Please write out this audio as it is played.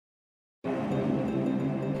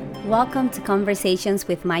Welcome to Conversations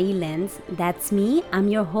with Mai Lenz. That's me. I'm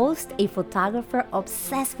your host, a photographer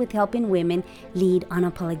obsessed with helping women lead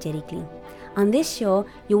unapologetically. On this show,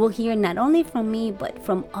 you will hear not only from me, but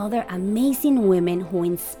from other amazing women who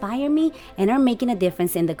inspire me and are making a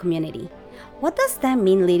difference in the community. What does that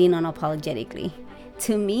mean, leading unapologetically?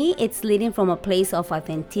 To me, it's leading from a place of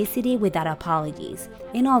authenticity without apologies.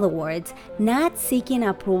 In other words, not seeking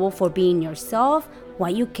approval for being yourself,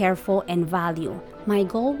 what you care for and value. My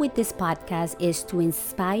goal with this podcast is to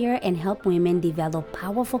inspire and help women develop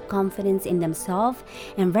powerful confidence in themselves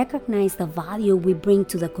and recognize the value we bring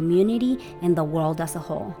to the community and the world as a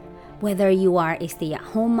whole. Whether you are a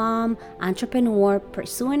stay-at-home mom, entrepreneur,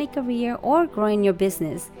 pursuing a career, or growing your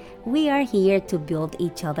business, we are here to build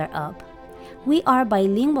each other up. We are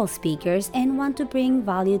bilingual speakers and want to bring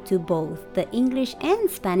value to both the English and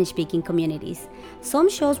Spanish-speaking communities.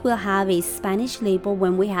 Some shows will have a Spanish label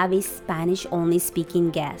when we have a Spanish-only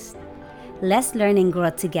speaking guest. Let's learn and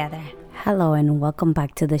grow together. Hello and welcome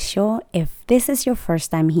back to the show. If this is your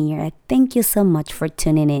first time here, thank you so much for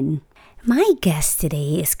tuning in. My guest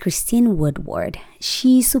today is Christine Woodward.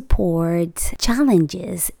 She supports,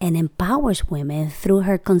 challenges, and empowers women through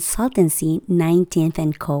her consultancy,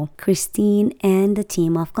 19th & Co. Christine and the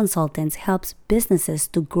team of consultants helps businesses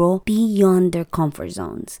to grow beyond their comfort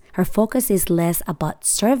zones. Her focus is less about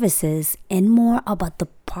services and more about the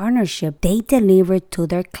partnership they deliver to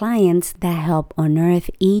their clients that help unearth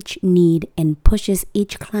each need and pushes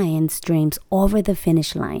each client's dreams over the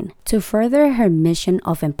finish line. To further her mission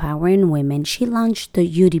of empowering women, she launched the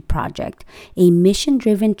Judy Project, a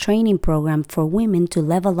mission-driven training program for women to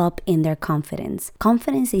level up in their confidence.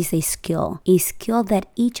 Confidence is a skill that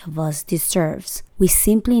each of us deserves. We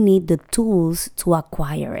simply need the tools to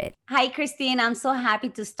acquire it. Hi, Christine. I'm so happy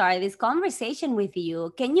to start this conversation with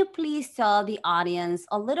you. Can you please tell the audience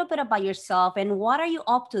a little bit about yourself and what are you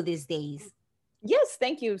up to these days? Yes,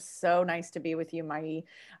 thank you. So nice to be with you, Mai.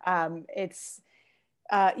 It's,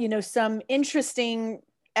 some interesting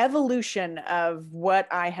evolution of what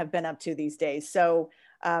I have been up to these days. So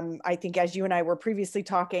I think as you and I were previously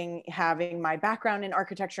talking, having my background in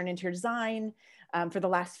architecture and interior design for the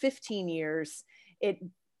last 15 years, it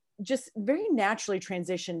just very naturally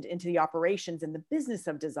transitioned into the operations and the business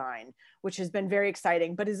of design, which has been very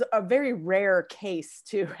exciting, but is a very rare case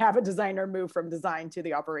to have a designer move from design to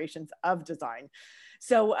the operations of design.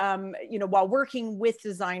 So, while working with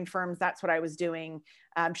design firms, that's what I was doing,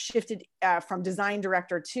 shifted from design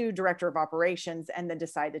director to director of operations, and then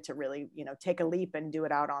decided to really, take a leap and do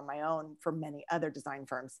it out on my own for many other design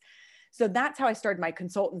firms. So that's how I started my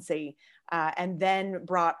consultancy, and then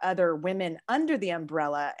brought other women under the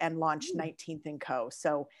umbrella and launched 19th & Co.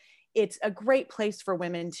 So it's a great place for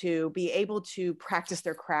women to be able to practice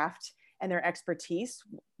their craft and their expertise,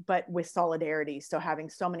 but with solidarity. So having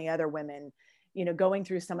so many other women, going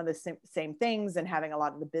through some of the same things and having a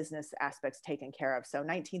lot of the business aspects taken care of. So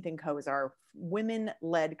 19th & Co. is our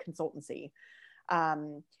women-led consultancy.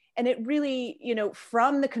 And it really,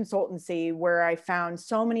 from the consultancy where I found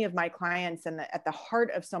so many of my clients and at the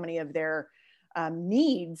heart of so many of their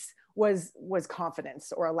needs was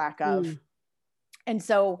confidence or a lack of. And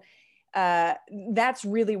so that's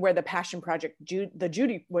really where the passion project,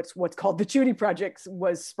 what's called the Judy Project,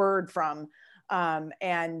 was spurred from.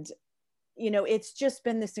 It's just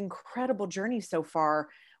been this incredible journey so far.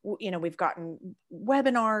 We've gotten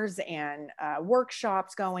webinars and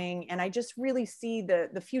workshops going, and I just really see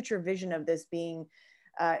the future vision of this being,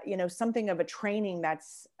 something of a training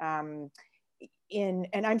that's and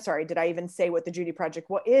I'm sorry, did I even say what the Judy Project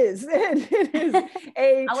is? It is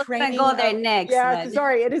a I was training. Gonna go there next. Yeah,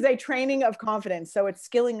 sorry, it is a training of confidence. So it's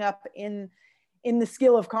skilling up in the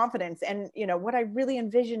skill of confidence. And what I really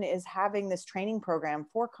envision is having this training program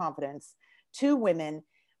for confidence to women,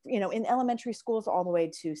 in elementary schools all the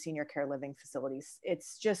way to senior care living facilities.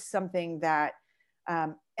 It's just something that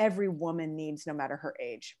every woman needs, no matter her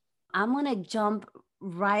age. I'm going to jump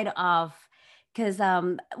right off because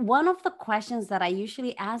one of the questions that I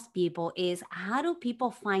usually ask people is, how do people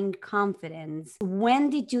find confidence? When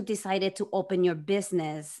did you decide to open your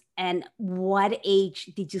business, and what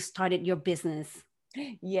age did you start your business?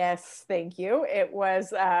 Yes, thank you. It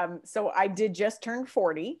was, so I did just turn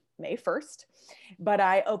 40, May 1st, but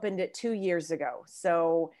I opened it 2 years ago.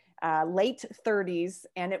 So late 30s,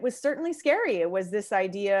 and it was certainly scary. It was this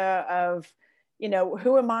idea of,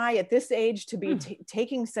 who am I at this age to be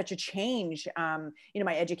taking such a change?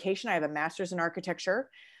 My education, I have a master's in architecture,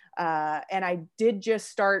 and I did just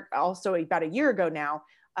start also about a year ago now,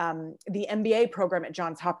 the MBA program at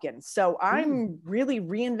Johns Hopkins. So I'm really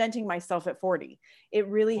reinventing myself at 40. It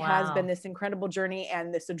really has been this incredible journey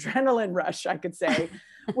and this adrenaline rush, I could say,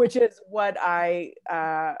 which is what I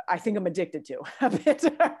think I'm addicted to a bit.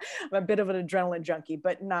 I'm a bit of an adrenaline junkie,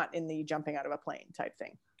 but not in the jumping out of a plane type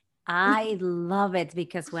thing. I love it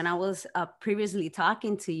because when I was previously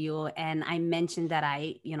talking to you and I mentioned that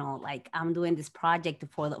I'm doing this project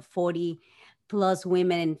for the 40 plus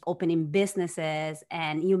women opening businesses.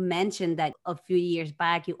 And you mentioned that a few years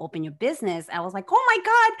back, you opened your business. I was like, oh my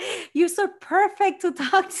God, you're so perfect to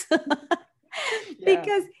talk to.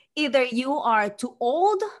 Because either you are too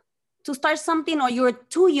old to start something or you're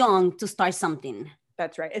too young to start something.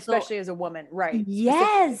 That's right. Especially as a woman. Right.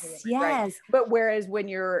 Yes. Yes. Right. But whereas when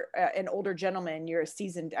you're an older gentleman, you're a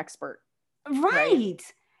seasoned expert. Right.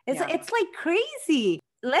 It's like crazy.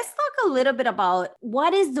 Let's talk a little bit about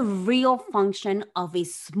what is the real function of a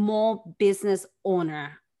small business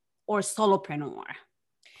owner or solopreneur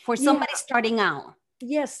for somebody starting out.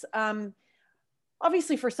 Yes.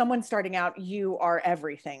 Obviously, for someone starting out, you are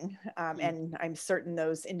everything. And I'm certain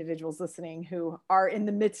those individuals listening who are in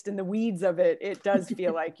the midst, in the weeds of it, it does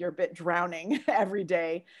feel like you're a bit drowning every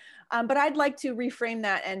day. But I'd like to reframe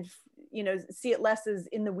that and, see it less as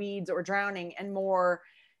in the weeds or drowning and more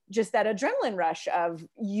just that adrenaline rush of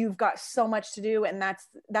you've got so much to do. And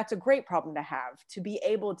that's a great problem to have, to be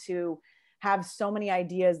able to have so many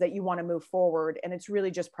ideas that you want to move forward. And it's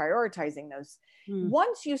really just prioritizing those.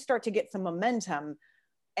 Once you start to get some momentum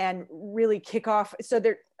and really kick off. So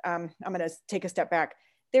there, I'm going to take a step back.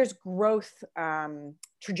 There's growth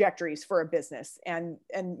trajectories for a business. And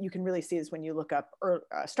you can really see this when you look up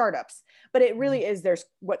startups, but it really is, there's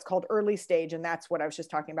what's called early stage. And that's what I was just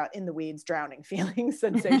talking about, in the weeds, drowning, feeling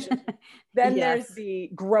sensation. Then there's the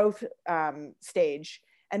growth stage.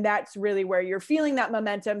 And that's really where you're feeling that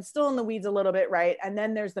momentum, still in the weeds a little bit, right? And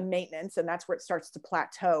then there's the maintenance, and that's where it starts to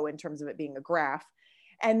plateau in terms of it being a graph.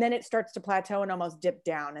 And then it starts to plateau and almost dip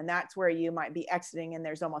down. And that's where you might be exiting, and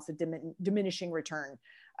there's almost a diminishing return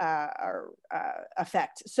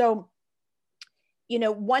effect. So,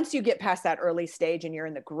 once you get past that early stage and you're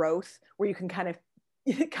in the growth where you can kind of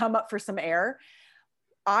come up for some air,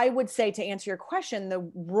 I would say, to answer your question, the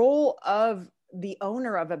role of the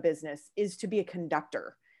owner of a business is to be a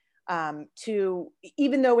conductor.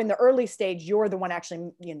 Even though in the early stage, you're the one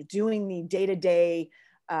actually, doing the day-to-day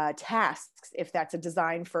tasks. If that's a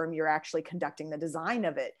design firm, you're actually conducting the design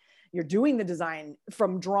of it. You're doing the design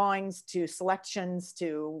from drawings to selections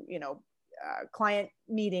to, client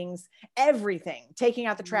meetings, everything, taking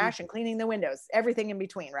out the trash and cleaning the windows, everything in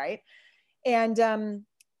between. Right. And,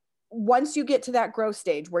 once you get to that growth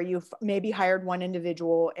stage where you've maybe hired one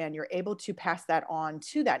individual and you're able to pass that on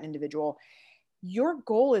to that individual, your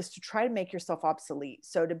goal is to try to make yourself obsolete.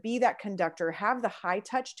 So to be that conductor, have the high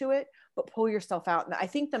touch to it, but pull yourself out. And I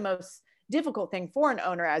think the most difficult thing for an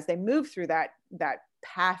owner as they move through that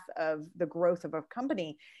path of the growth of a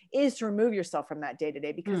company is to remove yourself from that day to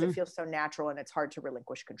day, because it feels so natural and it's hard to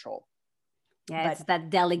relinquish control. Yeah, it's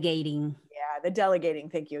that delegating. Yeah, the delegating.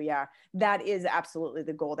 Thank you. Yeah, that is absolutely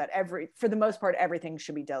the goal, that for the most part, everything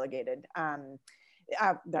should be delegated.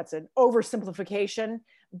 That's an oversimplification,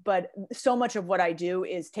 but so much of what I do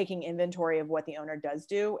is taking inventory of what the owner does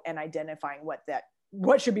do and identifying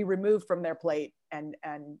what should be removed from their plate and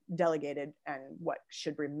delegated, and what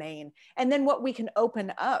should remain. And then what we can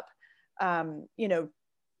open up, to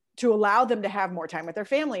allow them to have more time with their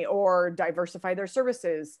family or diversify their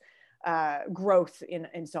services, growth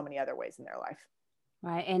in so many other ways in their life.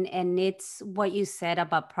 Right. And it's what you said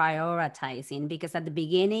about prioritizing, because at the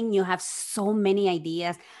beginning you have so many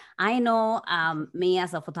ideas. I know me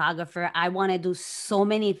as a photographer, I want to do so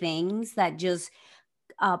many things that just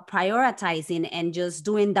prioritizing and just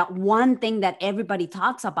doing that one thing that everybody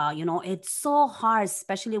talks about, it's so hard,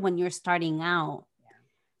 especially when you're starting out. Yeah.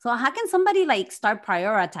 So how can somebody start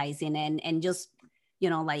prioritizing and just,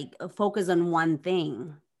 focus on one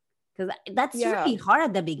thing? Because that's really hard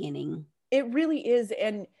at the beginning. It really is.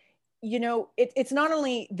 And, it's not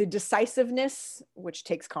only the decisiveness, which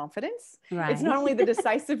takes confidence. Right. It's not only the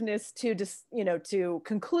decisiveness to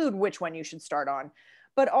conclude which one you should start on,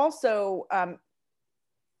 but also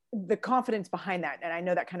the confidence behind that. And I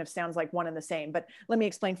know that kind of sounds like one and the same, but let me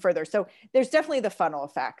explain further. So there's definitely the funnel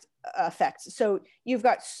effect. So you've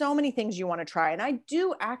got so many things you want to try. And I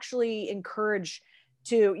do actually encourage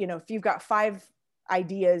to, if you've got 5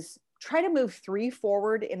 ideas, try to move 3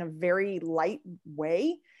 forward in a very light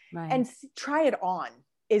way, right, and try it on.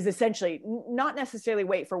 Is essentially not necessarily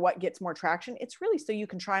wait for what gets more traction. It's really so you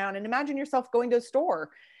can try on. And imagine yourself going to a store.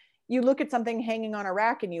 You look at something hanging on a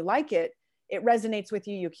rack and you like it. it resonates with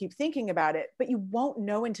you, you keep thinking about it, but you won't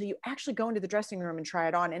know until you actually go into the dressing room and try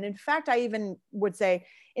it on. And in fact, I even would say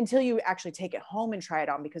until you actually take it home and try it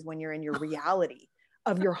on, because when you're in your reality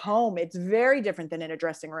of your home, it's very different than in a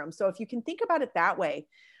dressing room. So if you can think about it that way,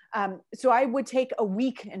 so I would take a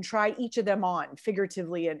week and try each of them on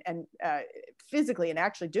figuratively and physically, and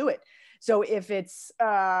actually do it. So if it's,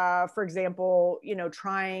 for example,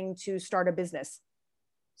 trying to start a business,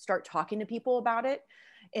 start talking to people about it.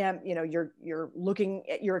 And,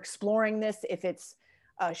 you're exploring this. If it's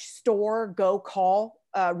a store, go call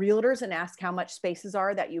realtors and ask how much spaces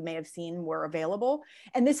are that you may have seen were available.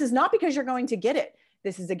 And this is not because you're going to get it.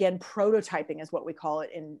 This is, again, prototyping is what we call it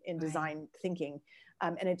in design thinking.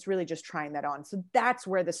 And it's really just trying that on. So that's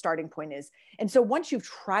where the starting point is. And so once you've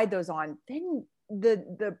tried those on, then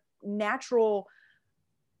the natural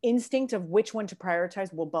instinct of which one to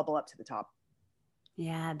prioritize will bubble up to the top.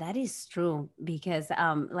 Yeah, that is true. Because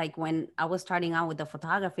like when I was starting out with the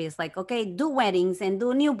photography, it's like, okay, do weddings and do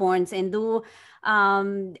newborns and do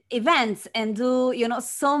events and do,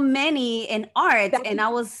 so many in art.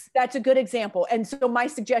 That's a good example. And so my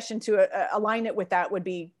suggestion to align it with that would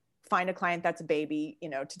be find a client that's a baby,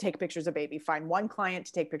 to take pictures of baby, find one client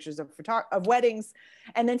to take pictures of weddings,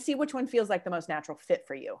 and then see which one feels like the most natural fit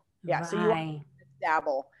for you. Yeah. Right. So you want to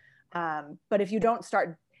dabble. But if you don't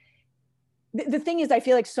start, the thing is, I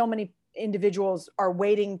feel like so many individuals are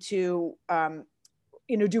waiting to,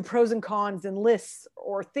 do pros and cons and lists,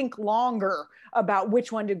 or think longer about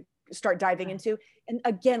which one to start diving into. And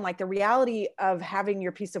again, like the reality of having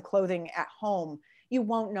your piece of clothing at home, you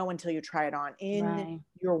won't know until you try it on in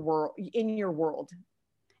your world.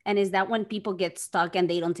 And is that when people get stuck and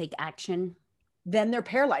they don't take action? Then they're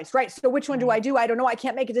paralyzed, right? So which one do? I don't know. I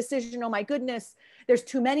can't make a decision. Oh my goodness, there's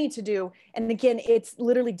too many to do. And again, it's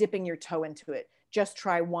literally dipping your toe into it. Just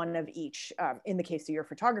try one of each. In the case of your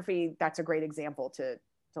photography, that's a great example to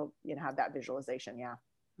have that visualization. Yeah.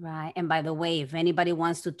 Right. And by the way, if anybody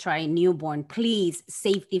wants to try newborn, please,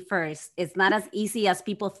 safety first. It's not as easy as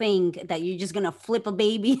people think that you're just going to flip a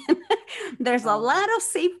baby. There's a lot of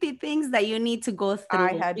safety things that you need to go through.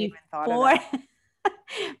 I hadn't even thought of that.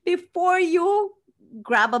 Before you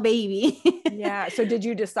grab a baby. Yeah. So did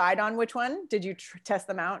you decide on which one? Did you test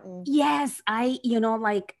them out? Yes. I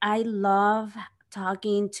love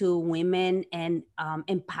talking to women and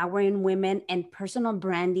empowering women, and personal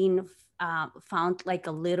branding found like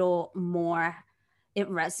a little more, it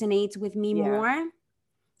resonates with me more,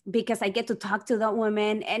 because I get to talk to the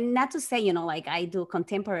women, and not to say, I do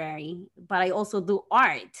contemporary, but I also do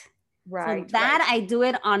art. Right. So that I do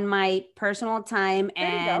it on my personal time,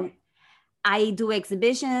 and I do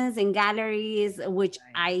exhibitions and galleries, which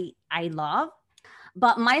I love.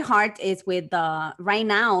 But my heart is with right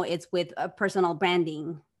now it's with personal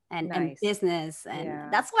branding and business.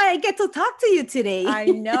 And that's why I get to talk to you today. I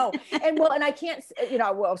know. And I can't,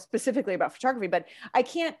 specifically about photography, but I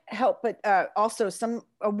can't help but also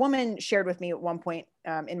a woman shared with me at one point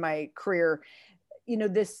in my career,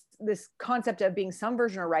 this concept of being some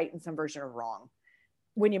version of right and some version of wrong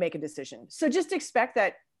when you make a decision. So just expect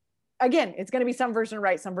that, again, it's going to be some version of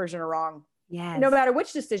right, some version of wrong. Yes. No matter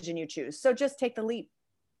which decision you choose. So just take the leap.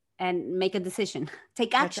 And make a decision.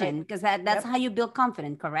 Take action, because that's how you build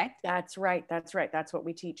confidence, correct? That's right. That's right. That's what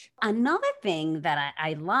we teach. Another thing that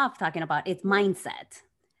I love talking about is mindset.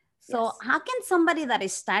 So how can somebody that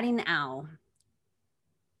is starting out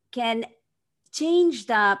can change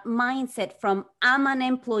the mindset from I'm an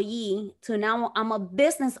employee to now I'm a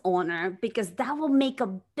business owner, because that will make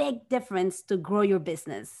a big difference to grow your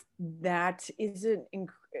business? That is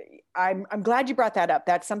I'm glad you brought that up.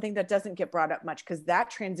 That's something that doesn't get brought up much, because that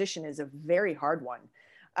transition is a very hard one.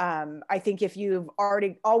 I think if you've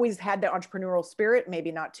always had the entrepreneurial spirit,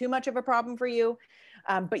 maybe not too much of a problem for you.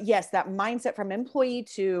 But yes, that mindset from employee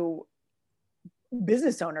to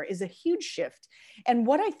business owner is a huge shift. And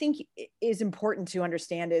what I think is important to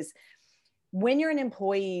understand is, when you're an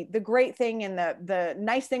employee, the great thing and the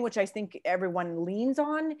nice thing, which I think everyone leans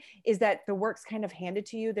on, is that the work's kind of handed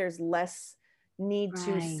to you. There's less need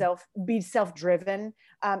to be self-driven.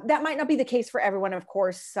 That might not be the case for everyone, of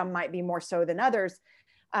course. Some might be more so than others.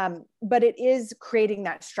 But it is creating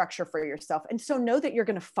that structure for yourself. And so know that you're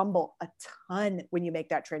going to fumble a ton when you make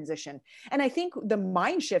that transition. And I think the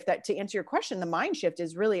mind shift, to answer your question, the mind shift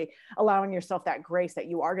is really allowing yourself that grace that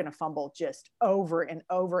you are going to fumble just over and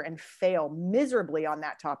over and fail miserably on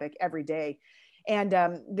that topic every day. And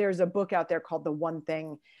there's a book out there called The One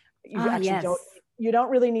Thing. You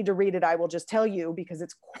don't really need to read it. I will just tell you, because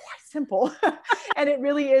it's quite simple. And it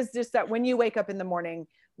really is just that when you wake up in the morning,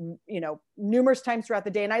 numerous times throughout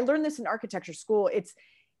the day. And I learned this in architecture school.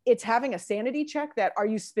 it's having a sanity check that, are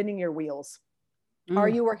you spinning your wheels? Are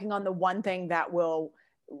you working on the one thing that will,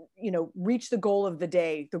 reach the goal of the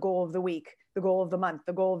day, the goal of the week, the goal of the month,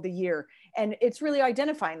 the goal of the year? And it's really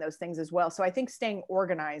identifying those things as well. So I think staying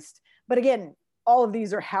organized, but again, all of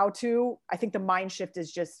these are how to. I think the mind shift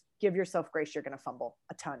is just give yourself grace. You're going to fumble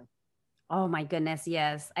a ton. Oh my goodness,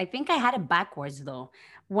 yes. I think I had it backwards though.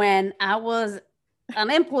 When I was an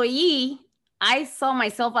employee, I saw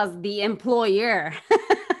myself as the employer.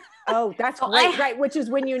 Oh, that's So great. Right. Which is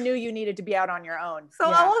when you knew you needed to be out on your own. So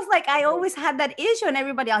I was like, I always had that issue, and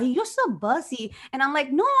everybody else, you're so bossy. And I'm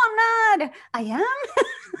like, no, I'm not. I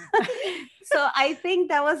am. So I think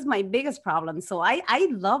that was my biggest problem. So I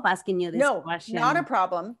love asking you this question. Not a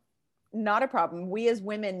problem. Not a problem. We as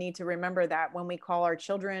women need to remember that when we call our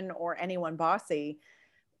children or anyone bossy,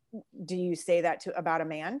 do you say that about a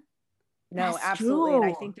man? No, That's absolutely. true. And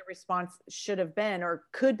I think the response should have been, or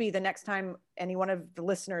could be, the next time any one of the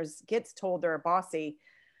listeners gets told they're a bossy,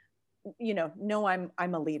 no, I'm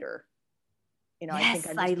a leader. Yes, I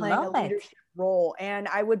think I'm just playing a leadership role. And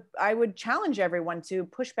I would challenge everyone to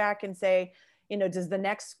push back and say, does the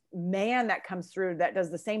next man that comes through that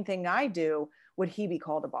does the same thing I do, would he be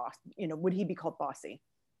called a boss? Would he be called bossy?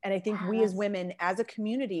 And I think we as women, as a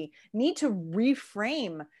community, need to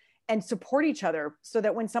reframe and support each other so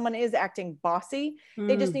that when someone is acting bossy,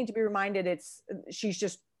 they just need to be reminded she's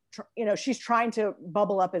just, she's trying to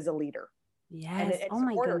bubble up as a leader. Yes. Oh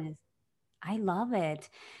my goodness. I love it.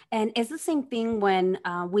 And it's the same thing when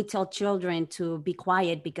we tell children to be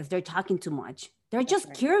quiet because they're talking too much. They're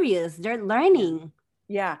just curious. They're learning.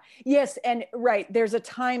 Yeah. Yes. And right. There's a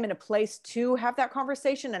time and a place to have that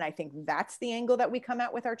conversation. And I think that's the angle that we come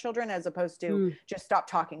at with our children, as opposed to just stop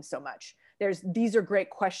talking so much. These are great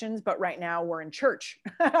questions, but right now we're in church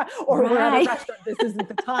or we're at a restaurant. This isn't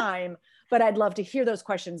the time, but I'd love to hear those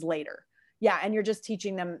questions later. Yeah. And you're just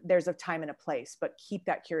teaching them there's a time and a place, but keep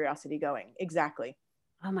that curiosity going. Exactly.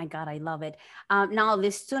 Oh my God. I love it. Now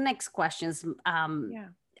these two next questions,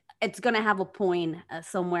 it's going to have a point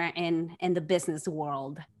somewhere in the business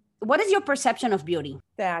world. What is your perception of beauty?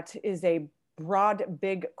 That is a broad,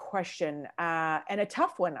 big question and a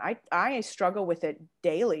tough one. I struggle with it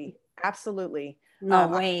daily. Absolutely. No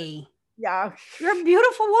way. Yeah. You're a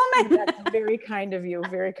beautiful woman. That's very kind of you.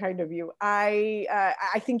 Very kind of you. I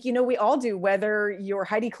think, we all do, whether you're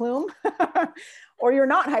Heidi Klum or you're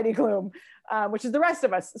not Heidi Klum, which is the rest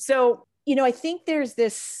of us. So, I think there's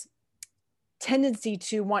this tendency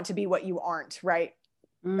to want to be what you aren't, right?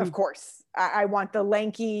 Of course, I want the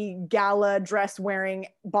lanky gala dress wearing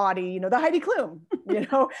body, the Heidi Klum,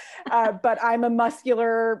 but I'm a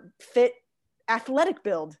muscular, fit, athletic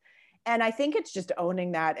build. And I think it's just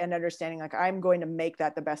owning that and understanding, like, I'm going to make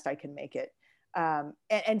that the best I can make it.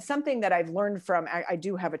 And something that I've learned from, I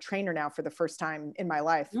do have a trainer now for the first time in my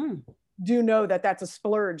life. Do know that that's a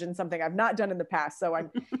splurge and something I've not done in the past. So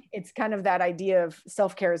it's kind of that idea of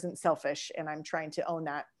self-care isn't selfish, and I'm trying to own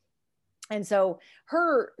that. And so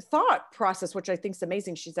her thought process, which I think is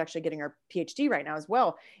amazing, she's actually getting her PhD right now as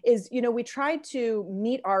well, is, we try to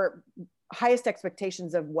meet our highest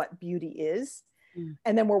expectations of what beauty is.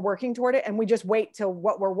 And then we're working toward it, and we just wait till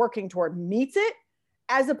what we're working toward meets it,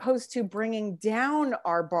 as opposed to bringing down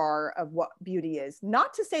our bar of what beauty is.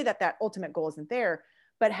 Not to say that that ultimate goal isn't there,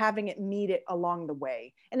 but having it meet it along the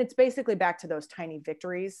way. And it's basically back to those tiny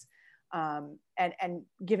victories, and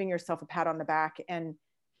giving yourself a pat on the back. And,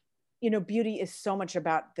 beauty is so much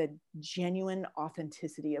about the genuine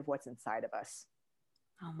authenticity of what's inside of us.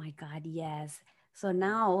 Oh my God, yes. So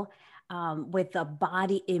now with the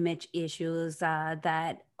body image issues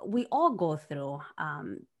that we all go through,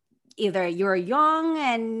 either you're young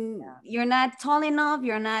and you're not tall enough,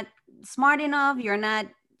 you're not smart enough, you're not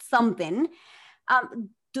something.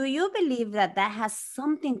 Do you believe that has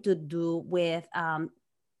something to do with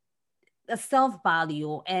the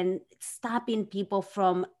self-value and stopping people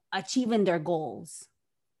from achieving their goals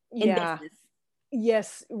in business?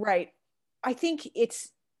 Yes, right. I think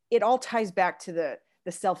it all ties back to the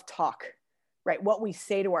self-talk, right? What we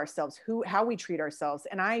say to ourselves, how we treat ourselves.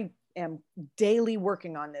 And I am daily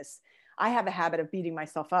working on this. I have a habit of beating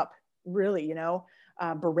myself up, really,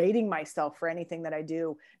 berating myself for anything that I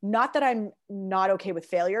do. Not that I'm not okay with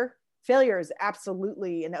failure. Failure is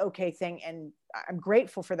absolutely an okay thing. And I'm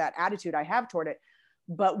grateful for that attitude I have toward it.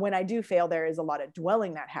 But when I do fail, there is a lot of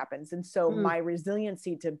dwelling that happens. And so my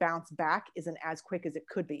resiliency to bounce back isn't as quick as it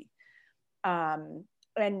could be.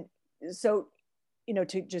 And so,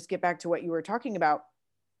 to just get back to what you were talking about,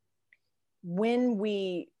 when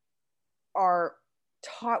we are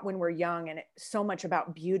taught when we're young and so much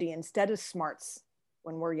about beauty instead of smarts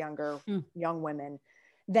when we're younger, young women,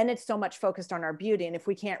 then it's so much focused on our beauty. And if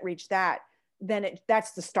we can't reach that, then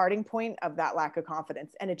that's the starting point of that lack of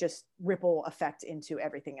confidence, and it just ripple effect into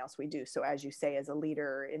everything else we do. So as you say, as a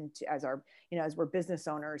leader, as our, as we're business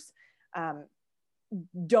owners,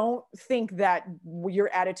 don't think that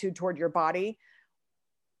your attitude toward your body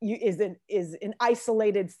is an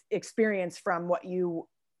isolated experience from what you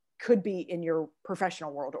could be in your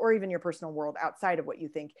professional world or even your personal world outside of what you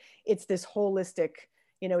think. It's this holistic,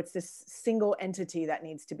 it's this single entity that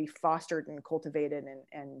needs to be fostered and cultivated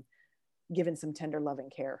and given some tender loving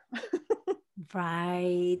care.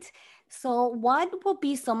 Right. So what will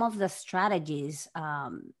be some of the strategies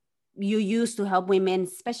you use to help women,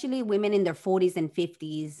 especially women in their 40s and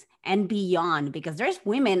 50s and beyond? Because there's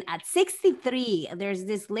women at 63. There's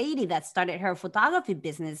this lady that started her photography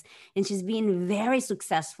business and she's been very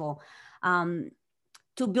successful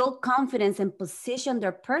to build confidence and position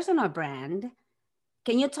their personal brand.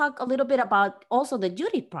 Can you talk a little bit about also the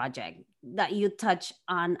Judy Project that you touched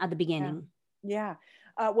on at the beginning? Yeah.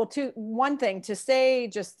 Well, one thing to say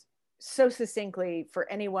just so succinctly for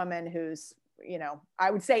any woman who's,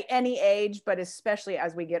 I would say any age, but especially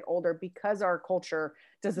as we get older, because our culture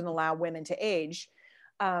doesn't allow women to age,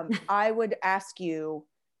 I would ask you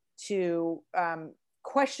to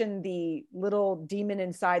question the little demon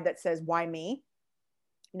inside that says, why me?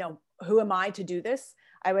 Who am I to do this?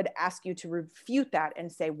 I would ask you to refute that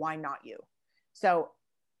and say, why not you? So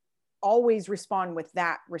always respond with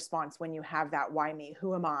that response when you have that, why me?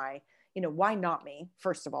 Who am I? Why not me,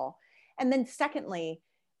 first of all? And then secondly,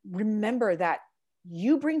 remember that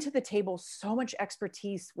you bring to the table so much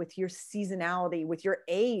expertise with your seasonality, with your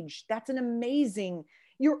age. That's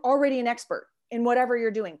you're already an expert in whatever you're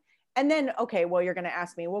doing. And then, okay, well, you're going to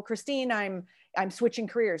ask me, well, Christine, I'm switching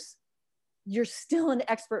careers. You're still an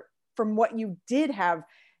expert from what you did have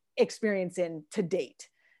experience in to date.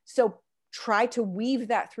 So try to weave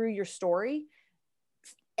that through your story,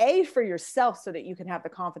 for yourself, so that you can have the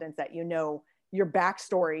confidence that your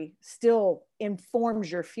backstory still informs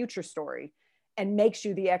your future story and makes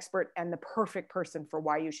you the expert and the perfect person for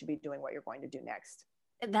why you should be doing what you're going to do next.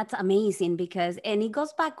 That's amazing and it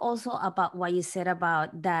goes back also about what you said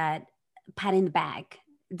about that pat in the back.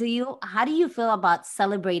 How do you feel about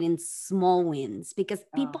celebrating small wins? Because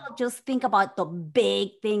people just think about the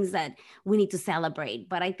big things that we need to celebrate,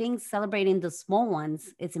 but I think celebrating the small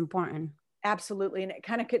ones is important. Absolutely. And it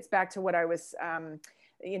kind of gets back to what I was,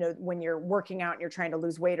 when you're working out and you're trying to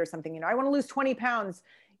lose weight or something, I want to lose 20 pounds.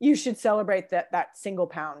 You should celebrate that single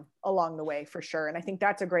pound along the way for sure. And I think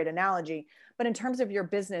that's a great analogy. But in terms of your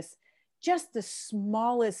business, just the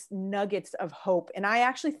smallest nuggets of hope. And I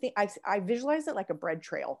actually think I visualize it like a bread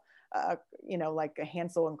trail, like a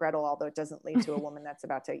Hansel and Gretel, although it doesn't lead to a woman that's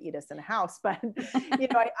about to eat us in a house. But,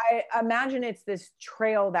 I imagine it's this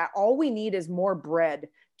trail that all we need is more bread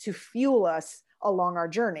to fuel us along our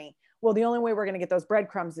journey. Well, the only way we're going to get those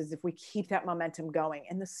breadcrumbs is if we keep that momentum going.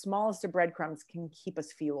 And the smallest of breadcrumbs can keep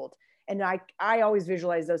us fueled. And I always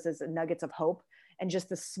visualize those as nuggets of hope. And just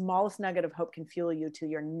the smallest nugget of hope can fuel you to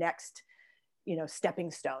your next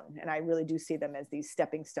stepping stone. And I really do see them as these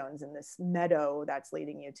stepping stones in this meadow that's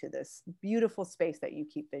leading you to this beautiful space that you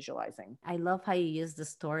keep visualizing. I love how you use the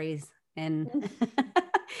stories and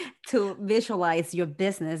to visualize your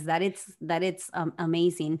business. That it's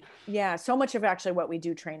amazing. Yeah. So much of actually what we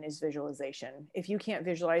do train is visualization. If you can't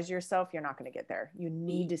visualize yourself, you're not going to get there. You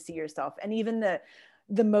need to see yourself. And even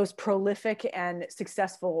the most prolific and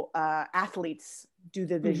successful athletes do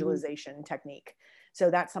the visualization technique. So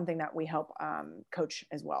that's something that we help coach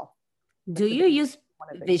as well. Do you use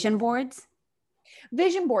vision boards?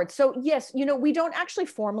 Vision boards. So yes, we don't actually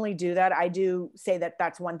formally do that. I do say that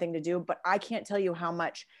that's one thing to do, but I can't tell you how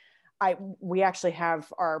much we actually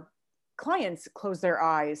have our clients close their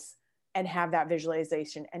eyes and have that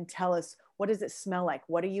visualization and tell us, what does it smell like?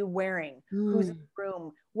 What are you wearing? Who's in the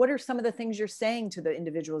room? What are some of the things you're saying to the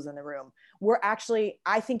individuals in the room? We're actually,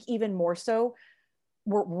 I think even more so,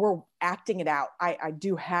 we're acting it out. I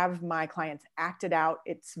do have my clients act it out.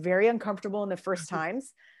 It's very uncomfortable in the first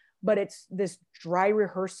times, but it's this dry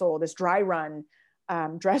run,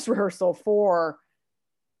 dress rehearsal for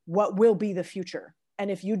what will be the future. And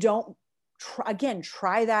if you don't,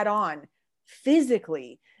 try that on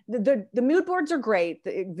physically. The mood boards are great.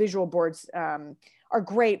 The visual boards are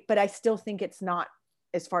great, but I still think it's not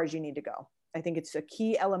as far as you need to go. I think it's a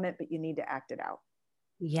key element, but you need to act it out.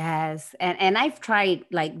 Yes. And I've tried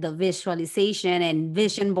like the visualization and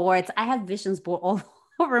vision boards. I have visions board all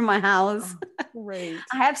over my house. Oh, great.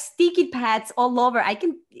 I have sticky pads all over.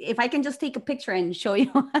 If I can just take a picture and show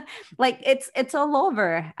you, like it's all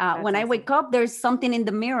over. When awesome. I wake up, there's something in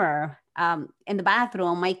the mirror, in the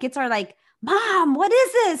bathroom. My kids are like Mom, what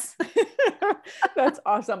is this? That's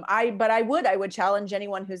awesome. I would challenge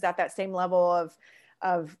anyone who's at that same level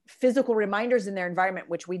of physical reminders in their environment,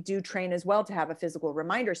 which we do train as well to have a physical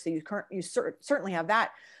reminder. So you certainly have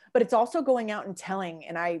that, but it's also going out and telling.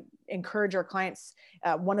 And I encourage our clients,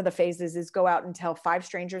 one of the phases is go out and tell 5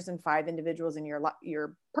 strangers and 5 individuals in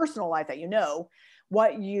your personal life that you know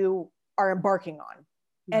what you are embarking on.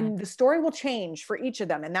 And the story will change for each of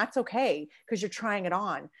them. And that's okay, because you're trying it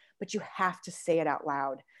on, but you have to say it out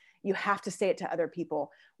loud. You have to say it to other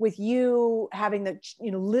people. With you having the,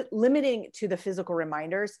 limiting to the physical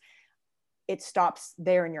reminders, it stops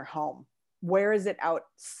there in your home. Where is it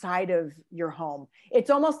outside of your home? It's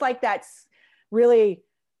almost like that's really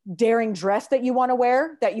daring dress that you want to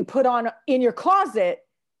wear that you put on in your closet.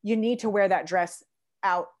 You need to wear that dress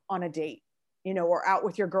out on a date, or out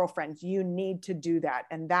with your girlfriends. You need to do that.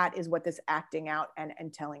 And that is what this acting out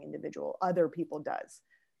and telling other people does.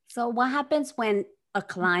 So what happens when a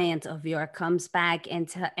client of yours comes back and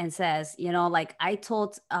says, like I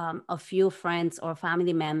told a few friends or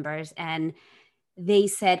family members and they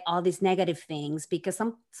said all these negative things, because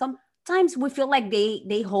sometimes we feel like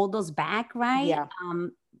they hold us back, right? Yeah.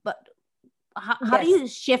 But how do you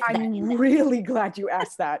shift that? I'm really glad you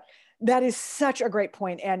asked that. That is such a great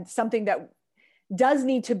point, and something that does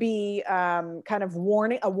need to be kind of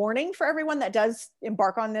a warning for everyone that does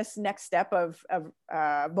embark on this next step of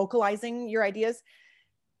vocalizing your ideas.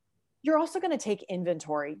 You're also going to take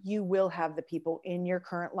inventory. You will have the people in your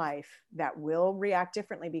current life that will react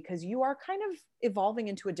differently because you are kind of evolving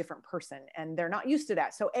into a different person and they're not used to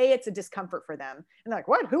that. So it's a discomfort for them. And they're like,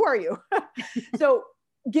 what? Who are you? So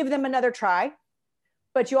give them another try.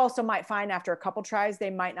 But you also might find after a couple tries, they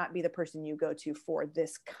might not be the person you go to for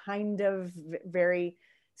this kind of very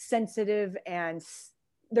sensitive, and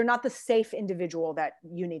they're not the safe individual that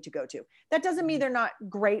you need to go to. That doesn't mean they're not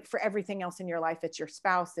great for everything else in your life. It's your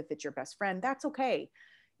spouse, if it's your best friend, that's okay.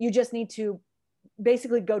 You just need to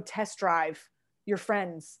basically go test drive your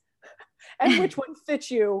friends and which one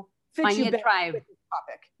fits you Find better tribe. with this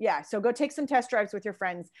topic. Yeah. So go take some test drives with your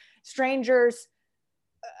friends. Strangers,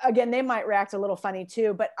 again, they might react a little funny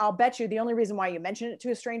too, but I'll bet you the only reason why you mention it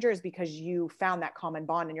to a stranger is because you found that common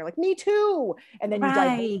bond and you're like, me too. And then you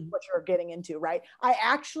dive into what you're getting into, right? I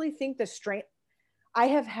actually think I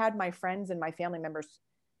have had my friends and my family members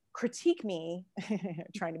critique me,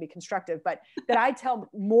 trying to be constructive, but that I tell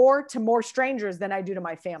more to more strangers than I do to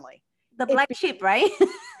my family. The black sheep, right?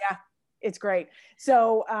 Yeah, it's great.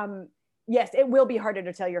 So, yes, it will be harder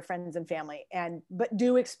to tell your friends and family, but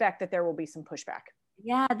do expect that there will be some pushback.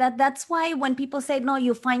 Yeah, that's why when people say, no,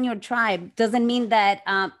 you find your tribe, doesn't mean that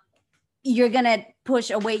you're going to push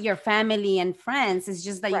away your family and friends. It's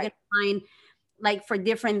just that you're going to find, like, for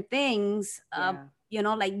different things,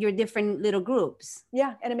 like your different little groups.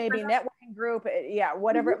 Yeah. And it may be a networking group. Yeah.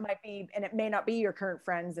 Whatever it might be. And it may not be your current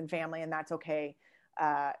friends and family, and that's okay.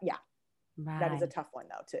 Yeah. Right. That is a tough one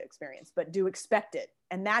though to experience, but do expect it.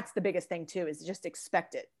 And that's the biggest thing too, is just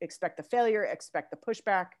expect it. Expect the failure, expect the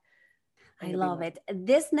pushback. I love it.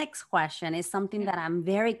 This next question is something that I'm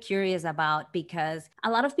very curious about, because a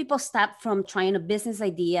lot of people stop from trying a business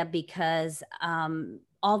idea because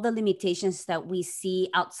all the limitations that we see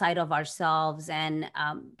outside of ourselves. And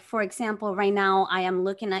for example, right now I am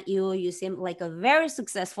looking at you, you seem like a very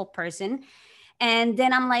successful person. And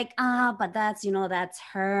then I'm like, but that's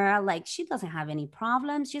her. Like, she doesn't have any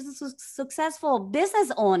problems. She's a successful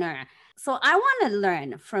business owner. So I want to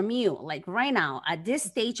learn from you, like right now, at this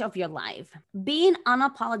stage of your life, being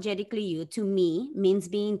unapologetically you to me means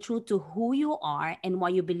being true to who you are and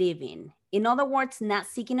what you believe in. In other words, not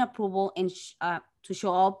seeking approval and to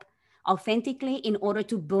show up authentically in order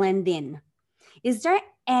to blend in. Is there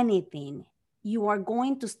anything you are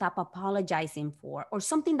going to stop apologizing for, or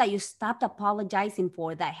something that you stopped apologizing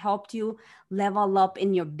for that helped you level up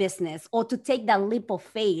in your business, or to take that leap of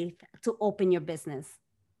faith to open your business?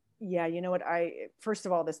 Yeah, you know what? First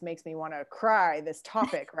of all, this makes me want to cry, this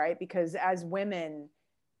topic, right? Because as women,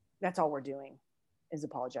 that's all we're doing is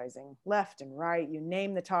apologizing left and right. You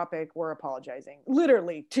name the topic, we're apologizing.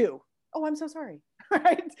 Literally too. Oh, I'm so sorry,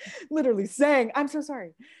 right? Literally saying, I'm so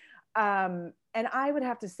sorry. And I would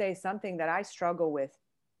have to say something that I struggle with,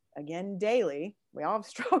 again, daily. We all have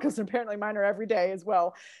struggles. Apparently mine are every day as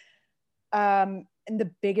well. And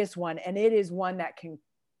the biggest one, and it is one that can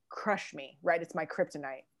crush me, right? It's my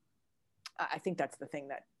kryptonite. I think that's the thing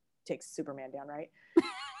that takes Superman down, right?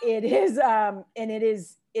 It is, and it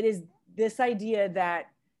is this idea that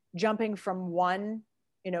jumping from one,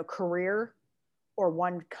 career or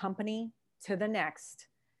one company to the next,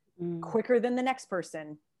 quicker than the next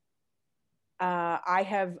person. I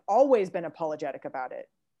have always been apologetic about it.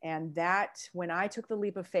 And that, when I took the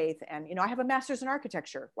leap of faith, and, I have a master's in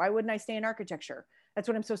architecture. Why wouldn't I stay in architecture? That's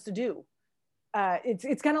what I'm supposed to do.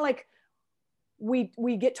 It's kind of like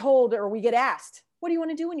we get told, or we get asked, what do you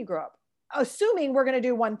want to do when you grow up? Assuming we're going to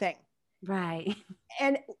do one thing. Right.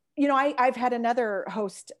 And, I've had another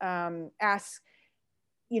host ask,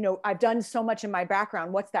 I've done so much in my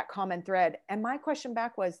background. What's that common thread? And my question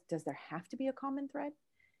back was, does there have to be a common thread?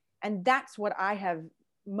 And that's what I have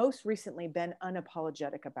most recently been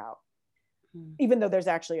unapologetic about, even though there's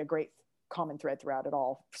actually a great common thread throughout it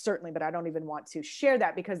all, certainly, but I don't even want to share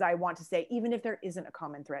that, because I want to say, even if there isn't a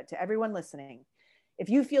common thread, to everyone listening, if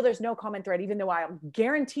you feel there's no common thread, even though I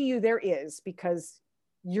guarantee you there is, because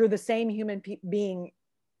you're the same human being,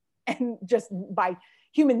 and just by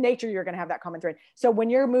human nature, you're going to have that common thread. So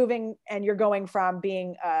when you're moving and you're going from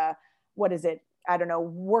being, what is it? I don't know,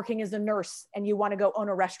 working as a nurse, and you want to go own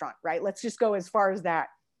a restaurant, right? Let's just go as far as that.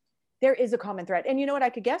 There is a common thread. And you know what I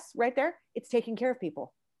could guess right there? It's taking care of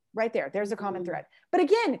people right there. There's a common thread. But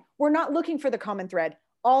again, we're not looking for the common thread.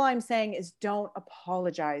 All I'm saying is, don't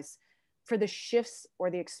apologize for the shifts or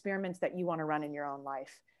the experiments that you want to run in your own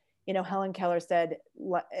life. Helen Keller said,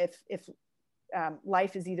 if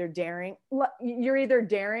life is either daring, you're either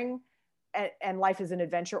daring and life is an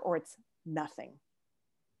adventure, or it's nothing.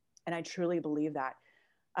 And I truly believe that.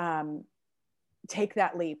 Take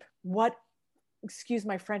that leap. Excuse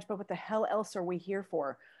my French, but what the hell else are we here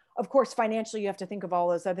for? Of course, financially, you have to think of all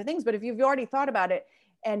those other things, but if you've already thought about it,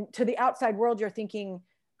 and to the outside world, you're thinking,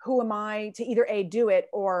 who am I to either A, do it,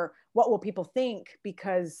 or what will people think,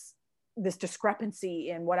 because this discrepancy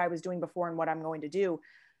in what I was doing before and what I'm going to do.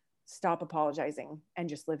 Stop apologizing and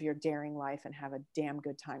just live your daring life and have a damn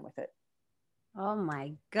good time with it. Oh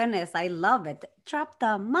my goodness, I love it. Drop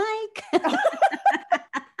the mic.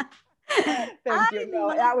 Thank you.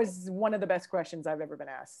 No, that was one of the best questions I've ever been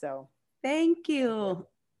asked. So thank you.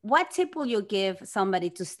 What tip will you give somebody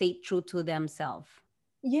to stay true to themselves?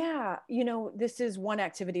 Yeah, this is one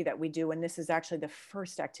activity that we do, and this is actually the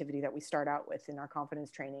first activity that we start out with in our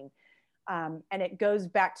confidence training. And it goes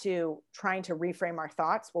back to trying to reframe our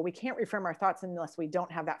thoughts. Well, we can't reframe our thoughts unless we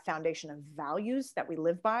don't have that foundation of values that we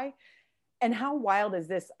live by. And how wild is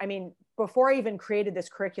this? I mean, before I even created this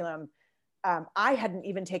curriculum, I hadn't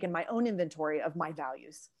even taken my own inventory of my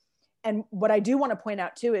values. And what I do want to point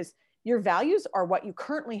out too is, your values are what you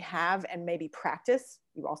currently have and maybe practice.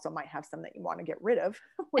 You also might have some that you want to get rid of,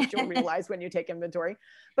 which you'll realize when you take inventory,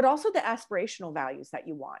 but also the aspirational values that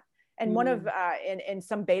you want. And one of, in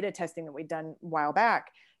some beta testing that we'd done a while back,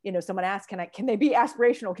 someone asked, can they be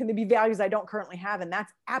aspirational? Can they be values I don't currently have? And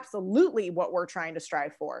that's absolutely what we're trying to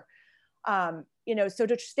strive for. So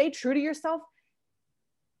to stay true to yourself,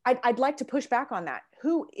 I'd like to push back on that.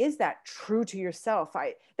 Who is that true to yourself?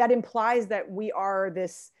 That implies that we are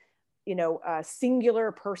this, a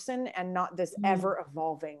singular person and not this ever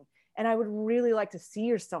evolving. And I would really like to see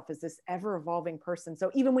yourself as this ever evolving person. So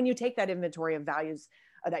even when you take that inventory of values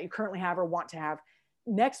that you currently have or want to have,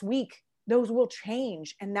 next week, those will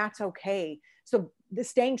change, and that's okay. So the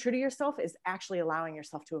staying true to yourself is actually allowing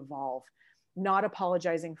yourself to evolve, not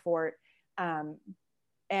apologizing for it.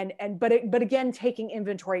 But again, taking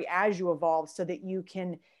inventory as you evolve so that you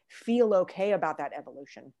can feel okay about that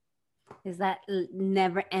evolution. Is that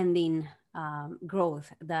never ending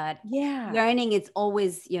growth, that yeah, learning, it's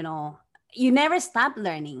always, you never stop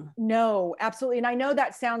learning. No, absolutely. And I know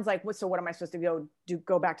that sounds like, so what am I supposed to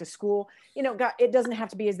go back to school? It doesn't have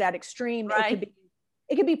to be as that extreme. Right.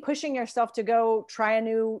 It could be pushing yourself to go try a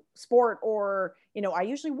new sport, or, I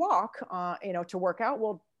usually walk, to work out.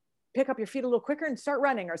 Well, pick up your feet a little quicker and start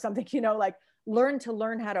running or something, like learn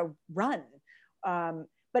how to run.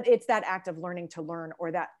 But it's that act of learning to learn,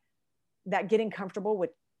 or that getting comfortable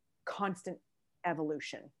with constant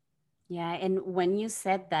evolution. Yeah. And when you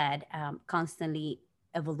said that, constantly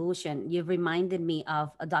evolution, you reminded me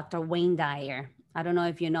of Dr. Wayne Dyer. I don't know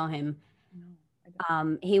if you know him.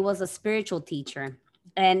 No, he was a spiritual teacher,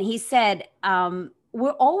 and he said,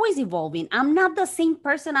 we're always evolving. I'm not the same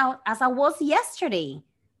person as I was yesterday.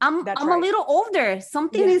 I'm right. A little older.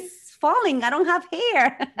 Something is falling. I don't have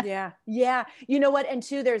hair. Yeah. You know what? And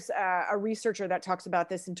two, there's a researcher that talks about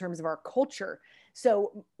this in terms of our culture.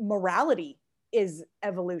 So morality is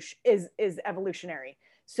evolutionary.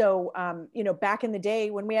 So, back in the day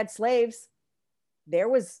when we had slaves, there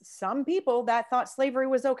was some people that thought slavery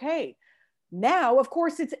was okay. Now, of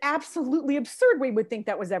course, it's absolutely absurd we would think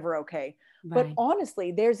that was ever okay. Right. But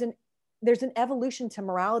honestly, there's an evolution to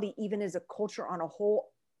morality, even as a culture on a whole,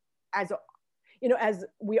 as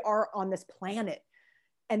we are on this planet,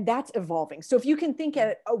 and that's evolving. So if you can think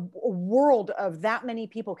at a world of that many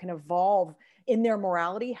people can evolve in their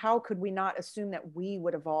morality, how could we not assume that we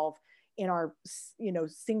would evolve in our,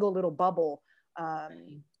 single little bubble,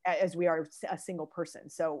 as we are a single person?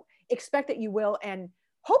 So expect that you will, and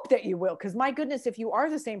hope that you will, because my goodness, if you are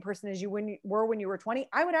the same person as you were when you were 20,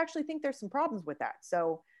 I would actually think there's some problems with that.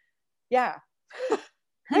 So yeah.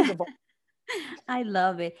 Please evolve. I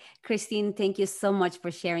love it. Christine, thank you so much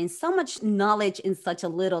for sharing so much knowledge in such a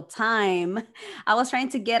little time. I was trying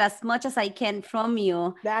to get as much as I can from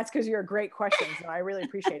you. That's because you're great questions, and I really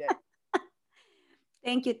appreciate it.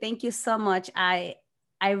 Thank you. Thank you so much. I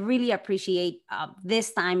really appreciate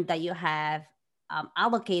this time that you have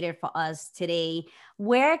allocated for us today.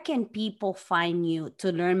 Where can people find you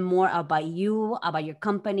to learn more about you, about your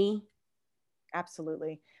company?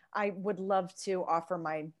 Absolutely. I would love to offer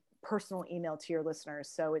my personal email to your listeners.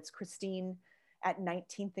 So it's Christine at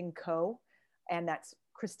 19th and Co. And that's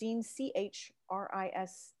Christine, CHRISTINE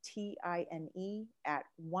at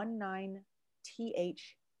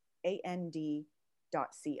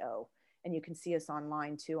 19thandco. And you can see us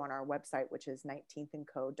online too on our website, which is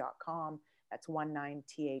 19thandco.com. That's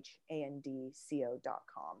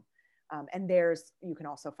 19thandco.com. And you can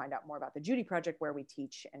also find out more about the Judy Project, where we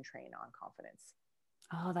teach and train on confidence.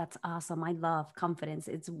 Oh, that's awesome. I love confidence.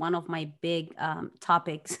 It's one of my big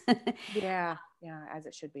topics. Yeah, as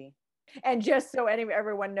it should be. And just so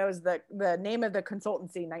everyone knows, the name of the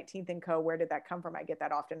consultancy, 19th and Co., where did that come from? I get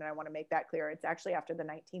that often, and I want to make that clear. It's actually after the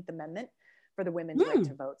 19th Amendment for the women's right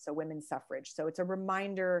to vote, so women's suffrage. So it's a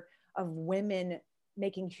reminder of women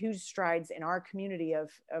making huge strides in our community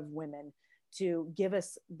of women to give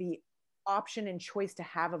us the option and choice to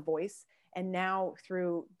have a voice. And now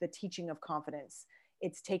through the teaching of confidence,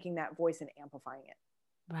 it's taking that voice and amplifying it.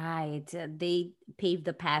 Right. They paved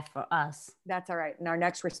the path for us. That's all right. And our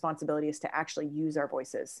next responsibility is to actually use our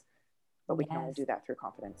voices. But we can only do that through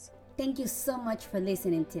confidence. Thank you so much for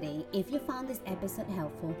listening today. If you found this episode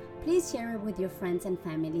helpful, please share it with your friends and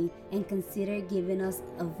family, and consider giving us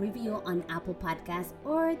a review on Apple Podcasts,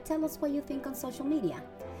 or tell us what you think on social media.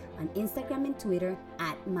 On Instagram and Twitter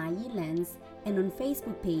at Mayi Lens, and on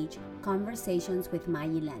Facebook page Conversations with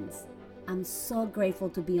Mayi Lens. I'm so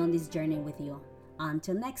grateful to be on this journey with you.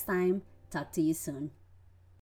 Until next time, talk to you soon.